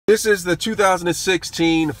This is the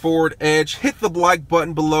 2016 Ford Edge. Hit the like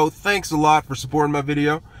button below. Thanks a lot for supporting my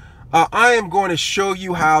video. I am going to show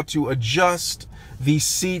you how to adjust the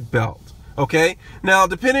seat belt. Okay, now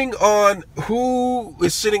depending on who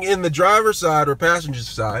is sitting in the driver's side or passenger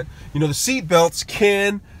side, you know, the seat belts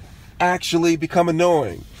can actually become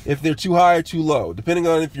annoying if they're too high or too low, depending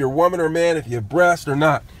on if you're a woman or a man, if you have breasts or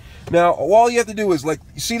not. Now, all you have to do is, like,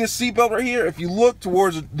 you see this seat belt right here? If you look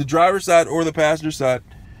towards the driver's side or the passenger side,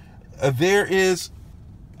 there is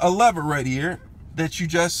a lever right here that you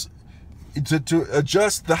just to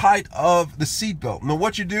adjust the height of the seat belt. Now,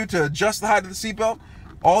 what you do to adjust the height of the seat belt,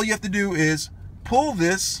 all you have to do is pull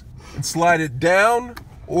this and slide it down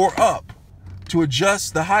or up to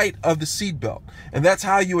adjust the height of the seat belt. And that's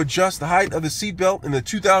how you adjust the height of the seat belt in the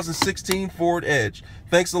 2016 Ford Edge.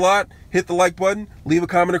 Thanks a lot. Hit the like button. Leave a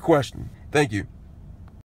comment or question. Thank you.